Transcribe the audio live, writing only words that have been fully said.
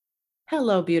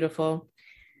Hello, beautiful.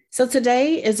 So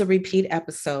today is a repeat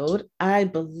episode. I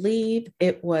believe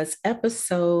it was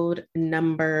episode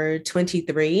number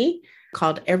 23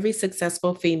 called Every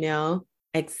Successful Female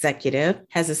Executive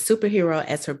Has a Superhero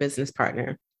as Her Business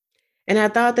Partner. And I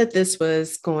thought that this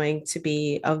was going to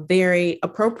be a very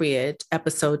appropriate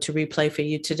episode to replay for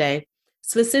you today,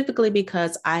 specifically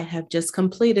because I have just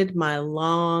completed my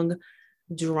long,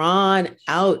 drawn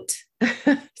out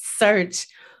search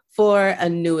for a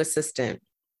new assistant.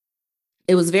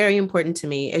 It was very important to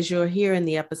me, as you'll hear in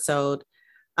the episode,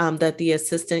 that the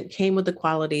assistant came with the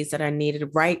qualities that I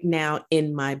needed right now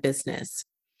in my business.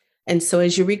 And so,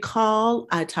 as you recall,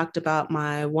 I talked about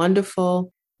my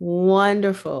wonderful,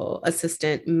 wonderful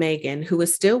assistant, Megan, who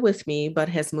is still with me, but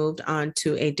has moved on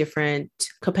to a different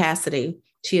capacity.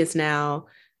 She is now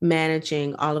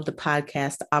managing all of the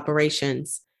podcast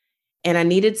operations. And I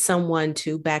needed someone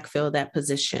to backfill that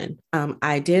position.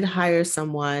 I did hire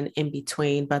someone in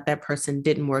between, but that person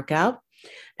didn't work out.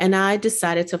 And I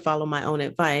decided to follow my own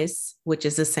advice, which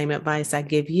is the same advice I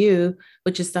give you,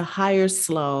 which is to hire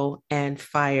slow and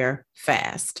fire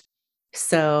fast.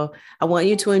 So I want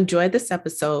you to enjoy this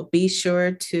episode. Be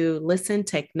sure to listen,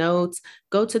 take notes,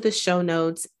 go to the show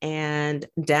notes and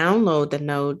download the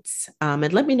notes.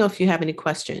 And let me know if you have any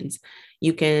questions.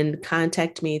 You can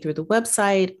contact me through the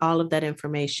website. All of that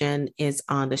information is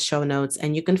on the show notes,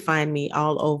 and you can find me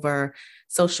all over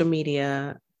social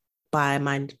media by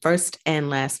my first and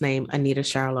last name, Anita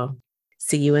Charlo.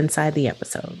 See you inside the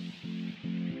episode.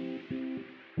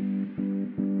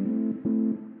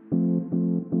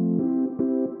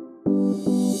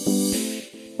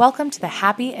 Welcome to the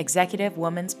Happy Executive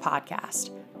Women's Podcast,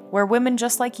 where women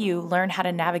just like you learn how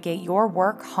to navigate your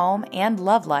work, home, and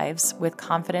love lives with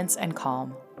confidence and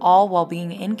calm, all while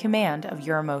being in command of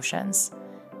your emotions.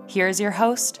 Here's your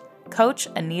host, Coach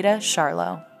Anita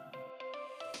Charlo.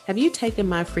 Have you taken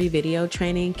my free video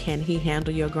training, Can He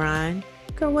Handle Your Grind?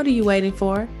 Girl, what are you waiting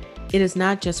for? It is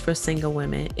not just for single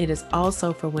women. It is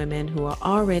also for women who are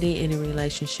already in a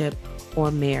relationship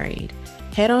or married.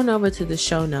 Head on over to the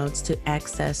show notes to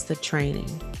access the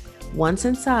training. Once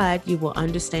inside, you will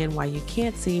understand why you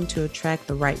can't seem to attract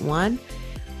the right one,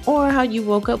 or how you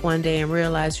woke up one day and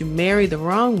realized you married the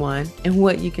wrong one and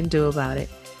what you can do about it.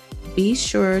 Be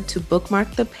sure to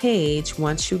bookmark the page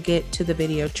once you get to the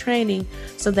video training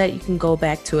so that you can go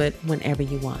back to it whenever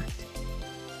you want.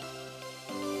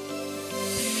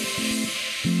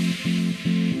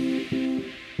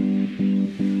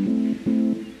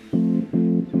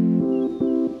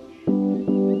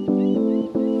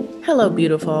 Hello,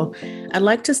 beautiful. I'd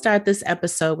like to start this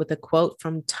episode with a quote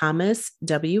from Thomas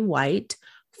W. White,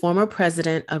 former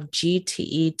president of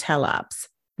GTE Teleops,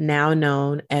 now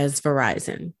known as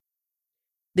Verizon.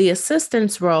 The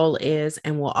assistant's role is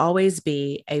and will always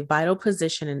be a vital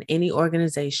position in any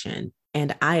organization,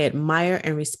 and I admire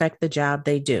and respect the job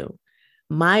they do.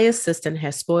 My assistant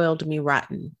has spoiled me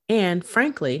rotten, and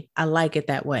frankly, I like it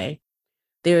that way.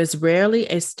 There is rarely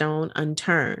a stone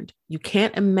unturned. You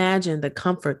can't imagine the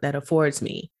comfort that affords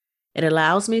me. It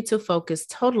allows me to focus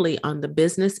totally on the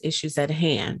business issues at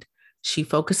hand. She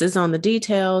focuses on the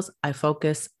details. I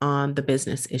focus on the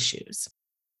business issues.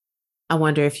 I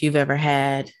wonder if you've ever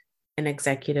had an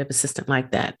executive assistant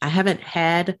like that. I haven't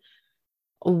had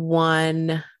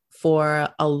one for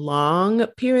a long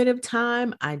period of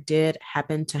time. I did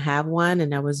happen to have one,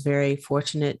 and I was very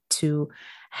fortunate to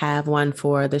have one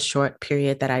for the short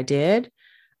period that I did.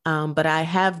 But I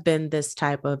have been this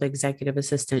type of executive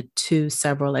assistant to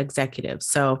several executives.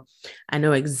 So I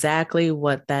know exactly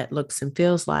what that looks and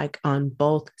feels like on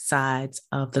both sides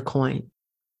of the coin.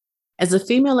 As a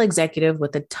female executive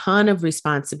with a ton of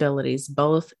responsibilities,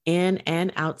 both in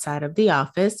and outside of the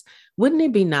office, wouldn't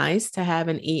it be nice to have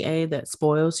an EA that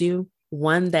spoils you,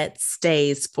 one that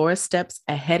stays 4 steps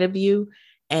ahead of you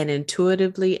and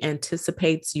intuitively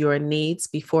anticipates your needs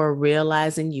before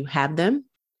realizing you have them?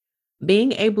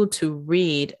 Being able to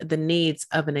read the needs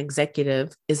of an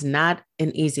executive is not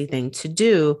an easy thing to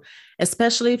do,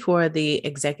 especially for the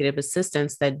executive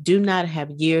assistants that do not have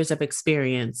years of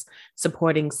experience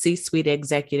supporting C-suite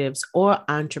executives or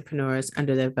entrepreneurs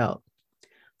under their belt.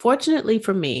 Fortunately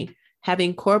for me,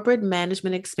 having corporate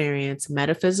management experience,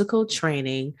 metaphysical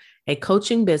training, a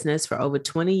coaching business for over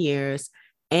 20 years,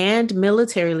 and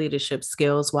military leadership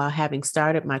skills while having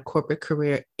started my corporate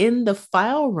career in the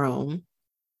file room,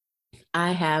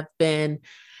 I have been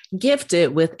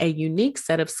gifted with a unique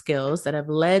set of skills that have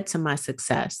led to my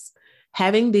success.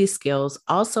 Having these skills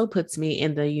also puts me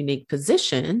in the unique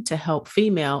position to help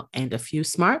female and a few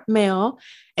smart male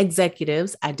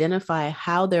executives identify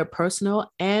how their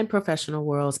personal and professional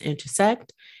worlds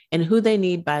intersect and who they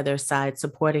need by their side,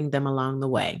 supporting them along the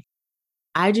way.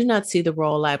 I do not see the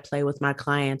role I play with my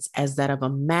clients as that of a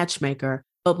matchmaker,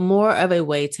 but more of a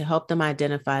way to help them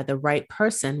identify the right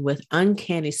person with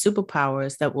uncanny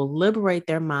superpowers that will liberate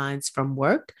their minds from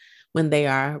work when they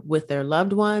are with their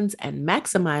loved ones and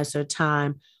maximize their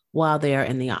time while they are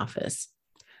in the office.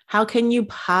 How can you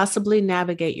possibly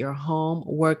navigate your home,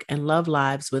 work, and love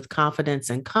lives with confidence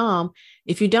and calm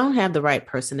if you don't have the right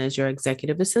person as your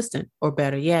executive assistant, or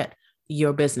better yet,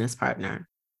 your business partner?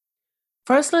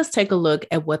 First, let's take a look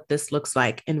at what this looks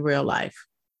like in real life.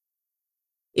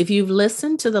 If you've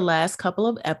listened to the last couple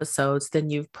of episodes, then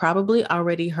you've probably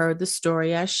already heard the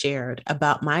story I shared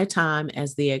about my time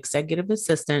as the executive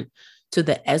assistant to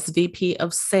the SVP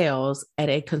of sales at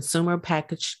a consumer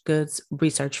packaged goods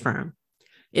research firm.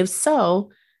 If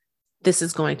so, this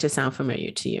is going to sound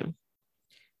familiar to you.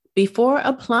 Before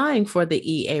applying for the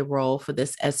EA role for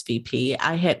this SVP,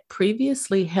 I had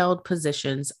previously held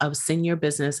positions of senior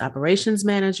business operations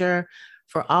manager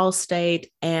for Allstate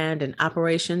and an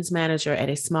operations manager at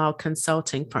a small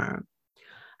consulting firm.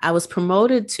 I was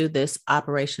promoted to this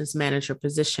operations manager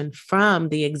position from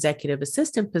the executive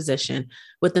assistant position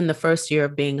within the first year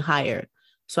of being hired,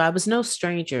 so I was no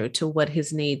stranger to what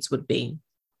his needs would be.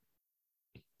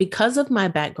 Because of my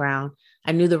background,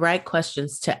 I knew the right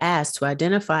questions to ask to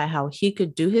identify how he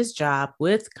could do his job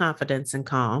with confidence and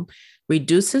calm,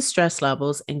 reduce his stress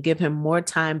levels, and give him more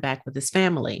time back with his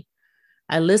family.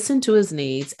 I listened to his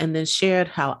needs and then shared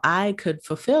how I could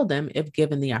fulfill them if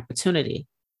given the opportunity.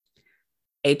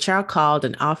 HR called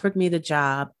and offered me the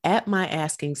job at my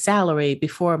asking salary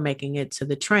before making it to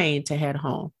the train to head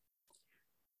home.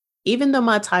 Even though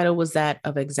my title was that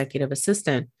of executive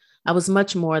assistant, I was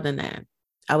much more than that.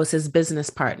 I was his business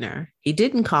partner. He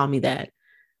didn't call me that,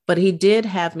 but he did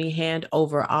have me hand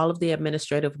over all of the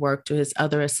administrative work to his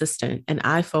other assistant, and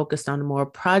I focused on more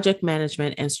project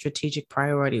management and strategic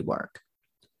priority work.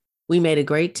 We made a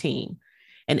great team,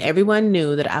 and everyone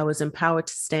knew that I was empowered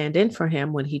to stand in for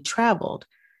him when he traveled.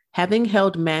 Having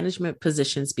held management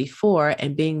positions before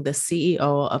and being the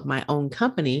CEO of my own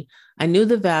company, I knew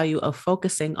the value of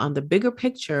focusing on the bigger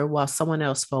picture while someone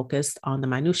else focused on the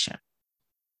minutia.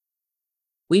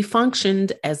 We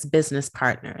functioned as business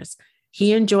partners.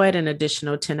 He enjoyed an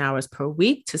additional 10 hours per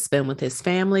week to spend with his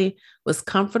family, was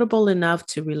comfortable enough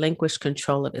to relinquish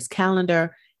control of his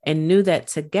calendar, and knew that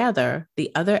together,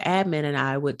 the other admin and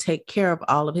I would take care of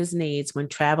all of his needs when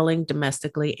traveling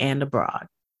domestically and abroad.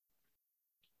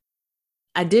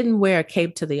 I didn't wear a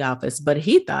cape to the office, but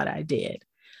he thought I did.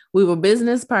 We were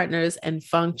business partners and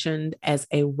functioned as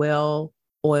a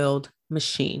well-oiled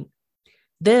machine.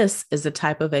 This is the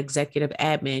type of executive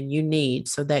admin you need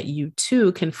so that you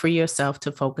too can free yourself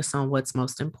to focus on what's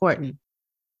most important.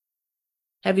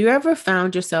 Have you ever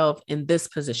found yourself in this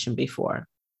position before?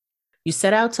 You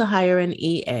set out to hire an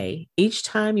EA. Each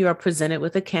time you are presented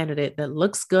with a candidate that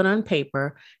looks good on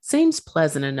paper, seems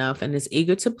pleasant enough, and is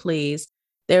eager to please,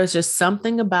 there's just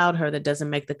something about her that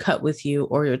doesn't make the cut with you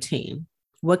or your team.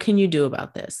 What can you do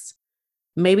about this?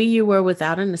 Maybe you were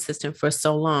without an assistant for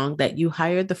so long that you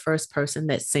hired the first person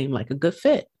that seemed like a good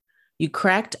fit. You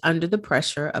cracked under the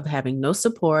pressure of having no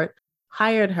support,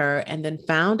 hired her, and then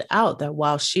found out that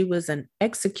while she was an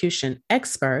execution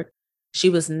expert, she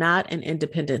was not an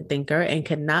independent thinker and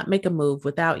could not make a move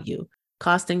without you,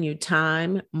 costing you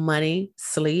time, money,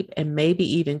 sleep, and maybe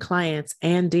even clients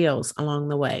and deals along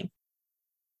the way.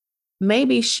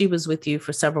 Maybe she was with you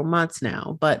for several months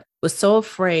now, but was so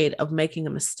afraid of making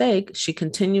a mistake, she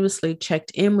continuously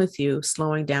checked in with you,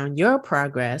 slowing down your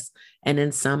progress, and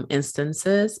in some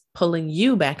instances, pulling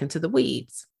you back into the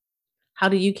weeds. How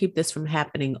do you keep this from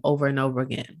happening over and over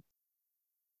again?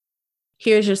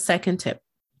 Here's your second tip.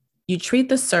 You treat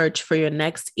the search for your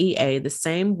next EA the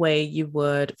same way you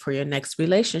would for your next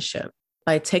relationship,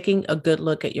 by taking a good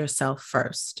look at yourself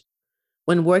first.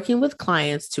 When working with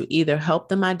clients to either help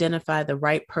them identify the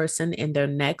right person in their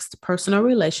next personal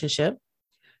relationship,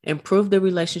 improve the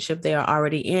relationship they are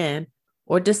already in,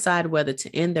 or decide whether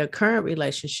to end their current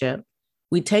relationship,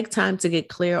 we take time to get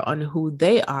clear on who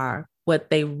they are,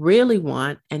 what they really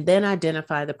want, and then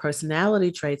identify the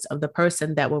personality traits of the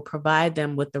person that will provide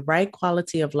them with the right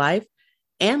quality of life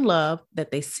and love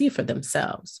that they see for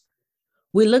themselves.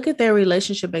 We look at their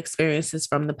relationship experiences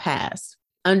from the past,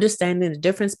 understanding the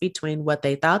difference between what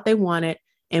they thought they wanted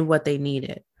and what they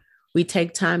needed. We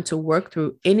take time to work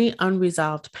through any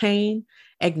unresolved pain,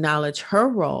 acknowledge her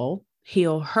role,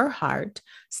 heal her heart,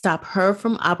 stop her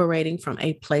from operating from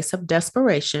a place of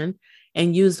desperation,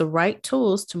 and use the right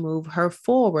tools to move her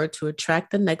forward to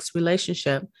attract the next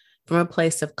relationship from a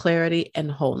place of clarity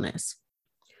and wholeness.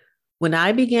 When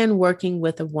I began working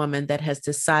with a woman that has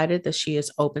decided that she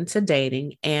is open to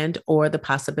dating and or the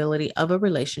possibility of a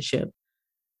relationship,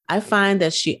 I find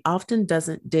that she often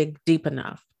doesn't dig deep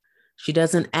enough. She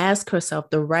doesn't ask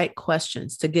herself the right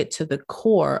questions to get to the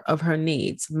core of her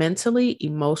needs mentally,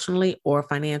 emotionally, or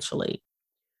financially.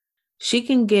 She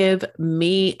can give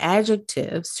me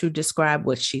adjectives to describe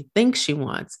what she thinks she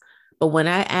wants, but when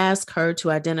I ask her to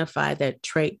identify that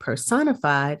trait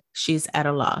personified, she's at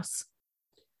a loss.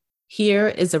 Here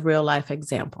is a real life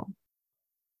example.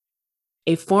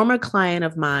 A former client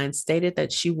of mine stated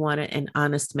that she wanted an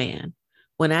honest man.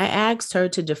 When I asked her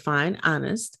to define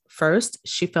honest, first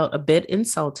she felt a bit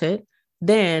insulted,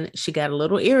 then she got a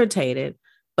little irritated,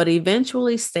 but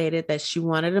eventually stated that she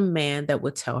wanted a man that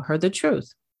would tell her the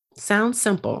truth. Sounds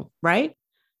simple, right?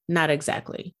 Not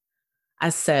exactly. I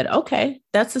said, okay,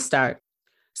 that's a start.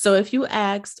 So if you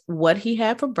asked what he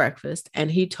had for breakfast and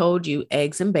he told you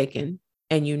eggs and bacon,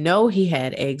 and you know he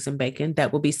had eggs and bacon,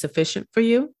 that will be sufficient for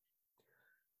you?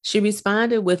 She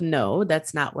responded with, no,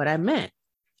 that's not what I meant.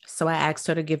 So I asked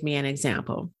her to give me an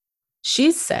example.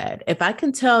 She said, if I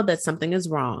can tell that something is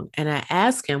wrong and I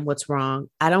ask him what's wrong,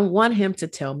 I don't want him to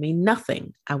tell me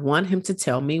nothing. I want him to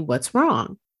tell me what's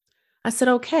wrong. I said,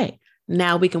 okay,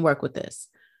 now we can work with this.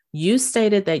 You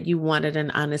stated that you wanted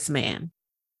an honest man.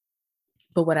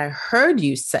 But what I heard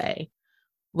you say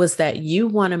was that you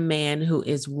want a man who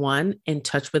is, one, in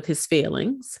touch with his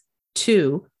feelings,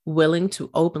 two, willing to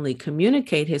openly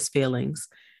communicate his feelings,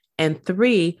 and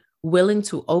three, willing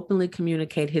to openly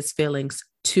communicate his feelings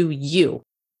to you.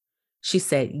 She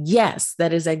said, yes,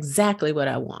 that is exactly what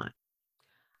I want.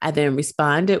 I then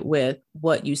responded with,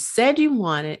 what you said you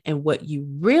wanted and what you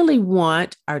really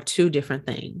want are two different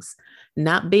things.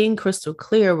 Not being crystal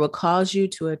clear will cause you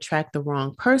to attract the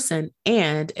wrong person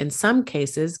and, in some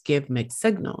cases, give mixed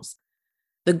signals.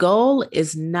 The goal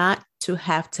is not to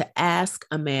have to ask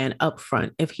a man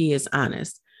upfront if he is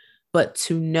honest, but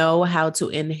to know how to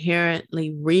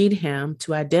inherently read him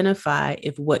to identify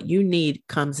if what you need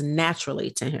comes naturally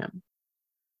to him.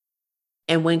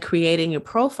 And when creating a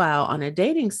profile on a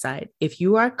dating site, if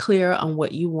you are clear on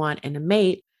what you want in a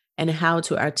mate and how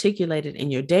to articulate it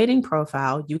in your dating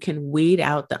profile, you can weed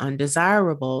out the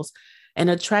undesirables and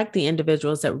attract the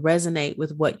individuals that resonate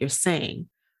with what you're saying.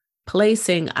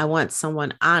 Placing I want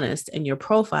someone honest in your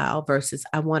profile versus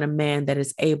I want a man that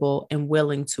is able and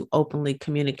willing to openly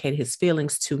communicate his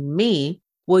feelings to me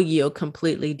will yield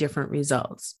completely different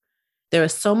results. There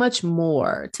is so much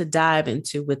more to dive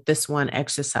into with this one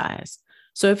exercise.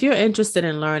 So if you're interested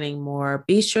in learning more,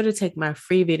 be sure to take my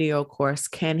free video course,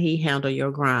 Can He Handle Your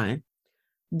Grind?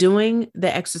 Doing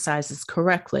the exercises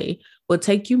correctly will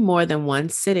take you more than one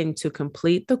sitting to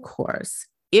complete the course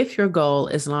if your goal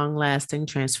is long-lasting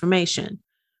transformation.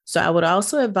 So I would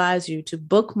also advise you to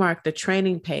bookmark the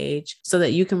training page so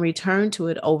that you can return to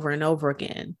it over and over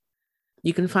again.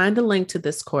 You can find the link to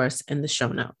this course in the show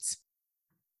notes.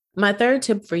 My third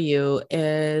tip for you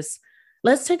is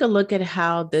let's take a look at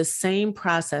how this same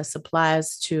process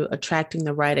applies to attracting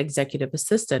the right executive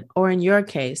assistant, or in your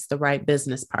case, the right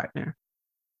business partner.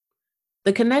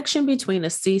 The connection between a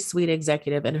C-suite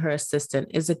executive and her assistant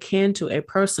is akin to a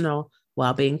personal,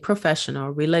 while being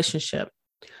professional relationship,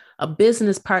 a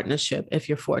business partnership if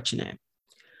you're fortunate.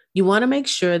 You want to make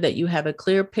sure that you have a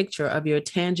clear picture of your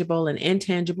tangible and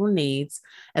intangible needs,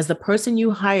 as the person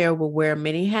you hire will wear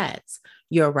many hats: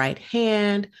 your right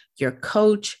hand, your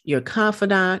coach, your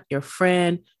confidant, your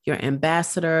friend, your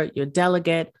ambassador, your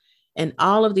delegate, and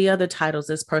all of the other titles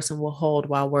this person will hold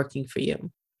while working for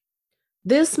you.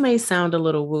 This may sound a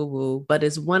little woo-woo, but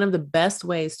is one of the best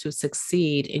ways to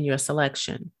succeed in your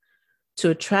selection. To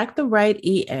attract the right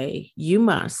EA, you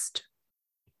must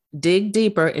dig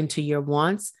deeper into your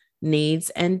wants, needs,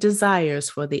 and desires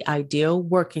for the ideal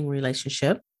working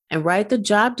relationship, and write the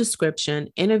job description,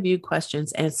 interview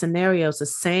questions, and scenarios the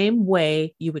same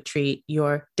way you would treat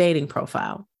your dating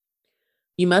profile.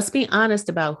 You must be honest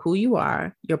about who you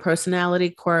are, your personality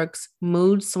quirks,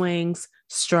 mood swings,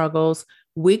 struggles,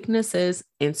 weaknesses,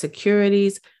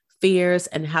 insecurities, fears,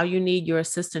 and how you need your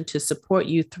assistant to support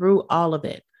you through all of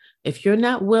it. If you're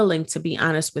not willing to be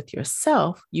honest with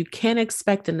yourself, you can't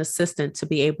expect an assistant to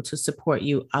be able to support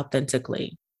you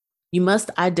authentically. You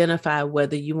must identify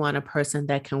whether you want a person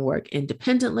that can work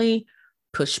independently,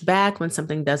 push back when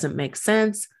something doesn't make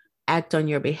sense, act on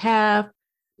your behalf,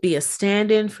 be a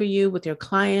stand-in for you with your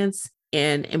clients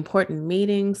in important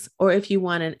meetings, or if you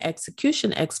want an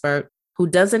execution expert who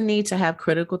doesn't need to have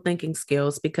critical thinking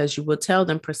skills because you will tell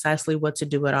them precisely what to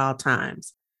do at all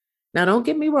times. Now, don't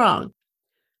get me wrong.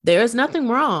 There is nothing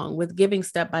wrong with giving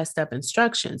step-by-step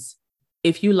instructions.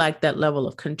 If you like that level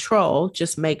of control,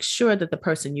 just make sure that the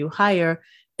person you hire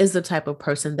is the type of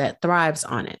person that thrives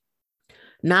on it.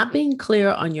 Not being clear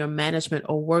on your management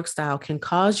or work style can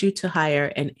cause you to hire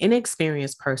an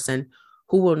inexperienced person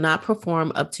who will not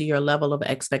perform up to your level of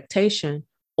expectation,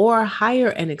 or hire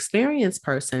an experienced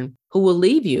person who will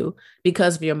leave you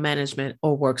because of your management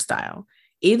or work style.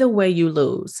 Either way, you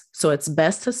lose. So it's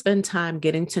best to spend time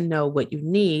getting to know what you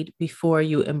need before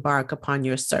you embark upon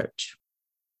your search.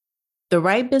 The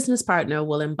right business partner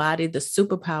will embody the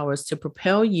superpowers to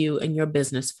propel you and your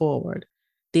business forward.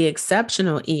 The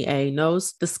exceptional EA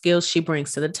knows the skills she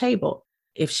brings to the table.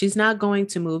 If she's not going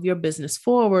to move your business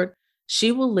forward,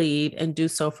 she will leave and do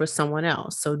so for someone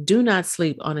else. So do not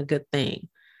sleep on a good thing.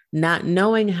 Not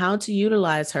knowing how to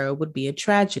utilize her would be a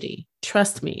tragedy.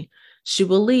 Trust me, she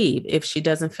will leave if she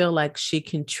doesn't feel like she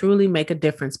can truly make a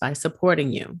difference by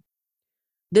supporting you.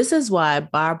 This is why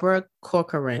Barbara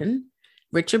Corcoran,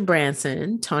 Richard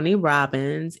Branson, Tony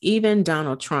Robbins, even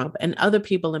Donald Trump, and other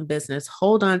people in business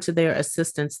hold on to their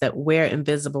assistants that wear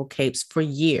invisible capes for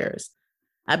years.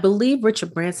 I believe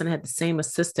Richard Branson had the same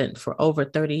assistant for over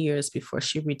 30 years before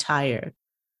she retired.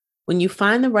 When you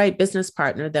find the right business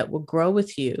partner that will grow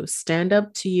with you, stand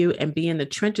up to you, and be in the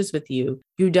trenches with you,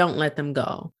 you don't let them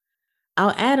go.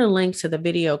 I'll add a link to the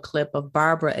video clip of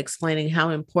Barbara explaining how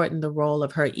important the role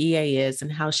of her EA is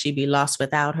and how she'd be lost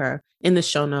without her in the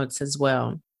show notes as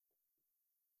well.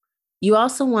 You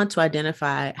also want to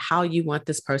identify how you want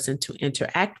this person to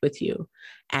interact with you,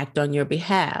 act on your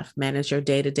behalf, manage your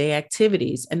day-to-day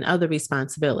activities, and other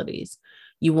responsibilities.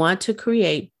 You want to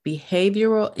create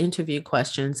behavioral interview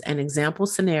questions and example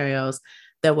scenarios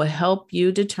that will help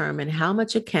you determine how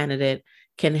much a candidate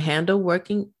can handle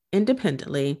working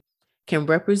independently, can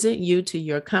represent you to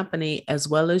your company as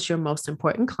well as your most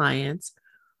important clients.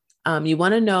 You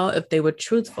want to know if they were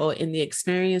truthful in the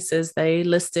experiences they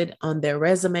listed on their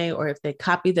resume, or if they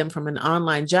copied them from an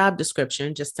online job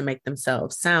description just to make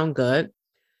themselves sound good,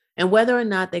 and whether or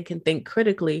not they can think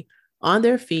critically on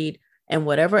their feet and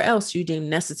whatever else you deem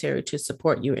necessary to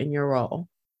support you in your role.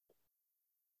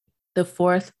 The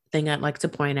fourth thing I'd like to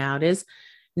point out is,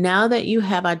 now that you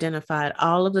have identified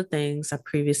all of the things I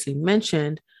previously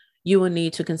mentioned, you will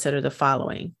need to consider the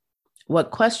following.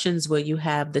 What questions will you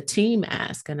have the team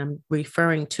ask? And I'm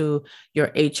referring to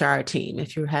your HR team.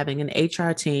 If you're having an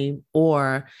HR team,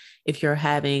 or if you're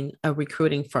having a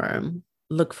recruiting firm,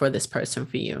 look for this person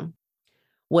for you.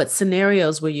 What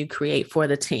scenarios will you create for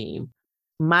the team?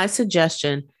 My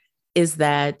suggestion is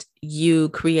that you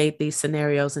create these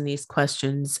scenarios and these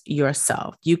questions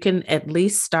yourself. You can at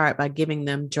least start by giving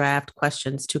them draft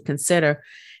questions to consider.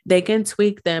 They can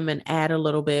tweak them and add a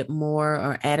little bit more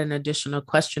or add an additional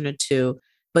question or two,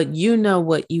 but you know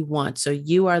what you want. So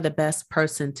you are the best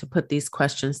person to put these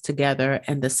questions together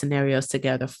and the scenarios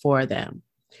together for them.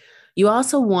 You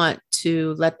also want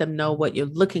to let them know what you're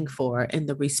looking for in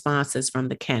the responses from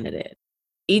the candidate.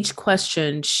 Each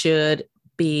question should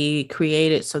be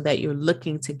created so that you're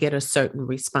looking to get a certain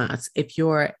response. If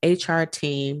your HR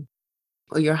team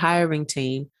or your hiring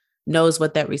team knows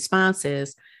what that response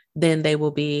is, then they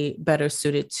will be better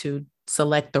suited to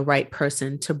select the right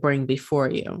person to bring before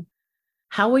you.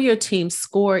 How will your team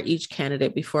score each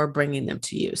candidate before bringing them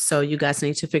to you? So you guys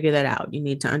need to figure that out. You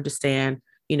need to understand,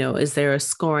 is there a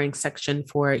scoring section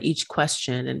for each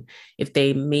question? And if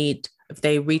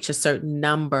they reach a certain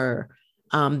number,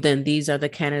 then these are the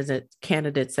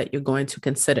candidates that you're going to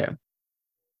consider.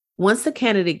 Once the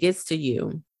candidate gets to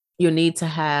you, you need to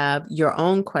have your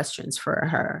own questions for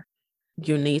her.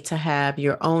 You need to have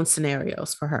your own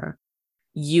scenarios for her.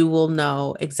 You will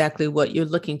know exactly what you're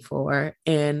looking for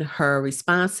in her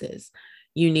responses.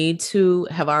 You need to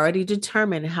have already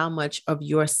determined how much of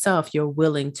yourself you're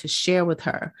willing to share with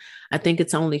her. I think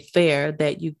it's only fair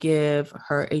that you give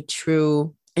her a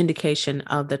true indication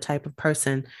of the type of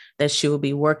person that she will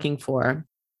be working for.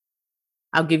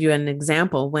 I'll give you an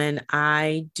example. When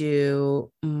I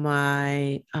do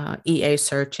my EA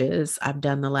searches, I've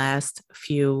done the last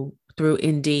few through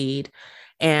Indeed,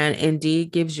 and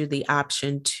Indeed gives you the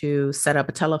option to set up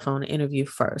a telephone interview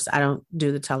first. I don't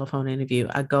do the telephone interview.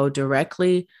 I go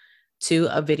directly to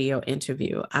a video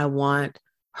interview. I want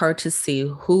her to see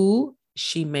who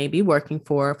she may be working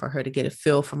for her to get a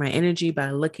feel for my energy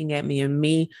by looking at me, and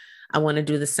me, I want to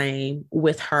do the same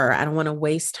with her. I don't want to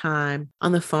waste time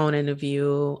on the phone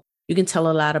interview. You can tell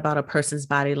a lot about a person's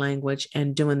body language,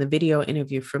 and doing the video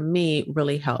interview for me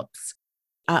really helps.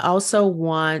 I also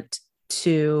want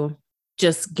to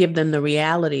just give them the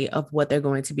reality of what they're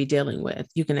going to be dealing with.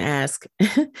 You can ask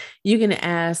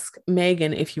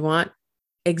Megan if you want.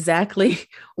 exactly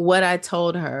what I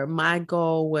told her. My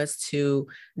goal was to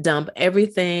dump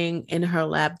everything in her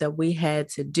lap that we had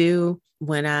to do.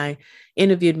 When I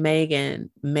interviewed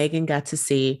Megan, Megan got to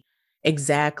see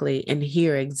exactly and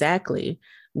hear exactly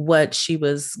what she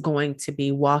was going to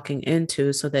be walking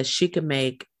into so that she could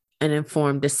make an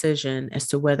informed decision as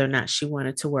to whether or not she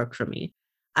wanted to work for me.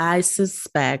 I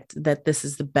suspect that this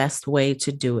is the best way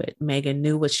to do it. Megan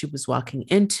knew what she was walking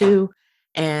into,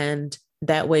 and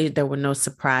that way there were no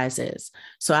surprises.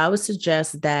 So I would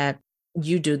suggest that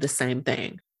you do the same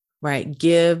thing, right?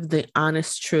 Give the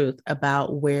honest truth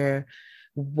about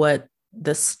what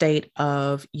the state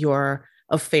of your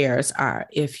affairs are.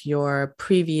 If your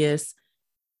previous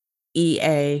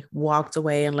EA walked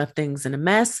away and left things in a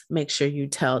mess, make sure you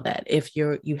tell that. If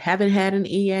you haven't had an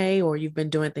EA or you've been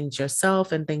doing things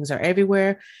yourself and things are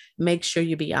everywhere, make sure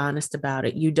you be honest about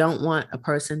it. You don't want a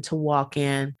person to walk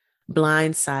in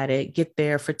blindsided, get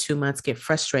there for 2 months, get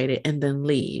frustrated, and then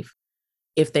leave.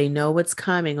 If they know what's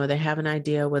coming or they have an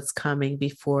idea what's coming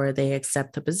before they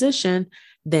accept the position,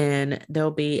 then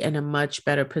they'll be in a much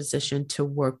better position to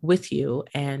work with you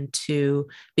and to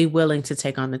be willing to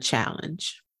take on the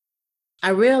challenge. I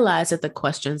realize that the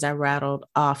questions I rattled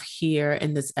off here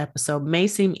in this episode may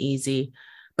seem easy,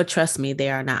 but trust me, they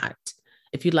are not.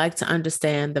 If you'd like to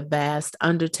understand the vast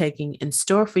undertaking in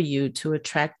store for you to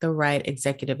attract the right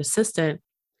executive assistant,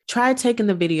 try taking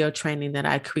the video training that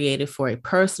I created for a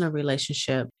personal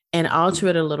relationship and alter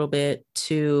it a little bit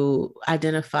to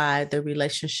identify the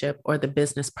relationship or the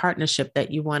business partnership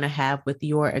that you want to have with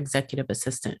your executive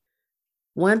assistant.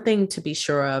 One thing to be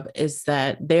sure of is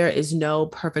that there is no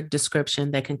perfect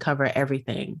description that can cover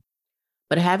everything.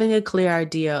 But having a clear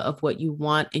idea of what you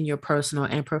want in your personal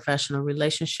and professional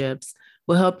relationships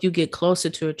will help you get closer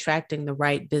to attracting the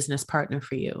right business partner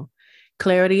for you.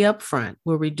 Clarity up front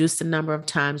will reduce the number of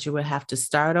times you will have to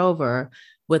start over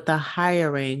with the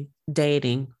hiring,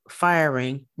 dating,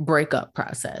 firing, breakup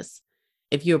process.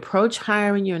 If you approach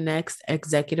hiring your next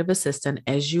executive assistant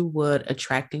as you would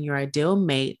attracting your ideal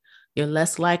mate, you're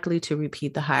less likely to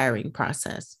repeat the hiring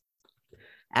process.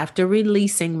 After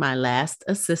releasing my last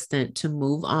assistant to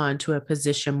move on to a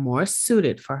position more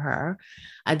suited for her,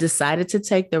 I decided to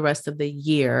take the rest of the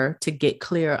year to get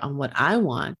clear on what I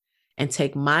want and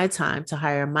take my time to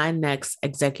hire my next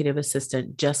executive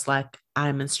assistant, just like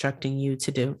I'm instructing you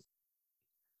to do.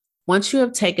 Once you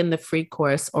have taken the free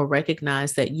course or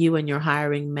recognize that you and your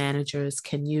hiring managers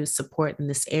can use support in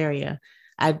this area,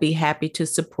 I'd be happy to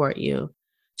support you.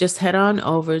 Just head on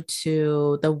over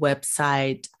to the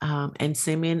website and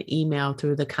send me an email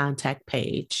through the contact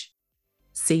page.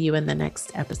 See you in the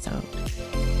next episode.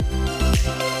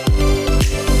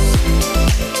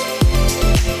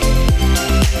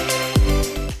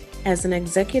 As an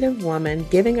executive woman,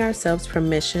 giving ourselves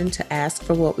permission to ask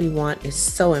for what we want is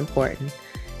so important.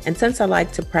 And since I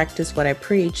like to practice what I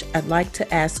preach, I'd like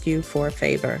to ask you for a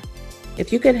favor.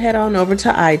 If you could head on over to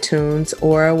iTunes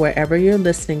or wherever you're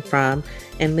listening from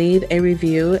and leave a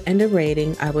review and a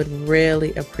rating, I would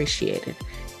really appreciate it.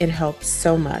 It helps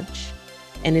so much.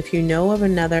 And if you know of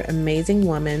another amazing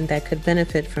woman that could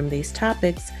benefit from these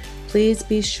topics, please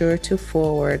be sure to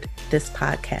forward this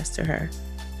podcast to her.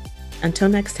 Until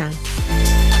next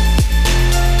time.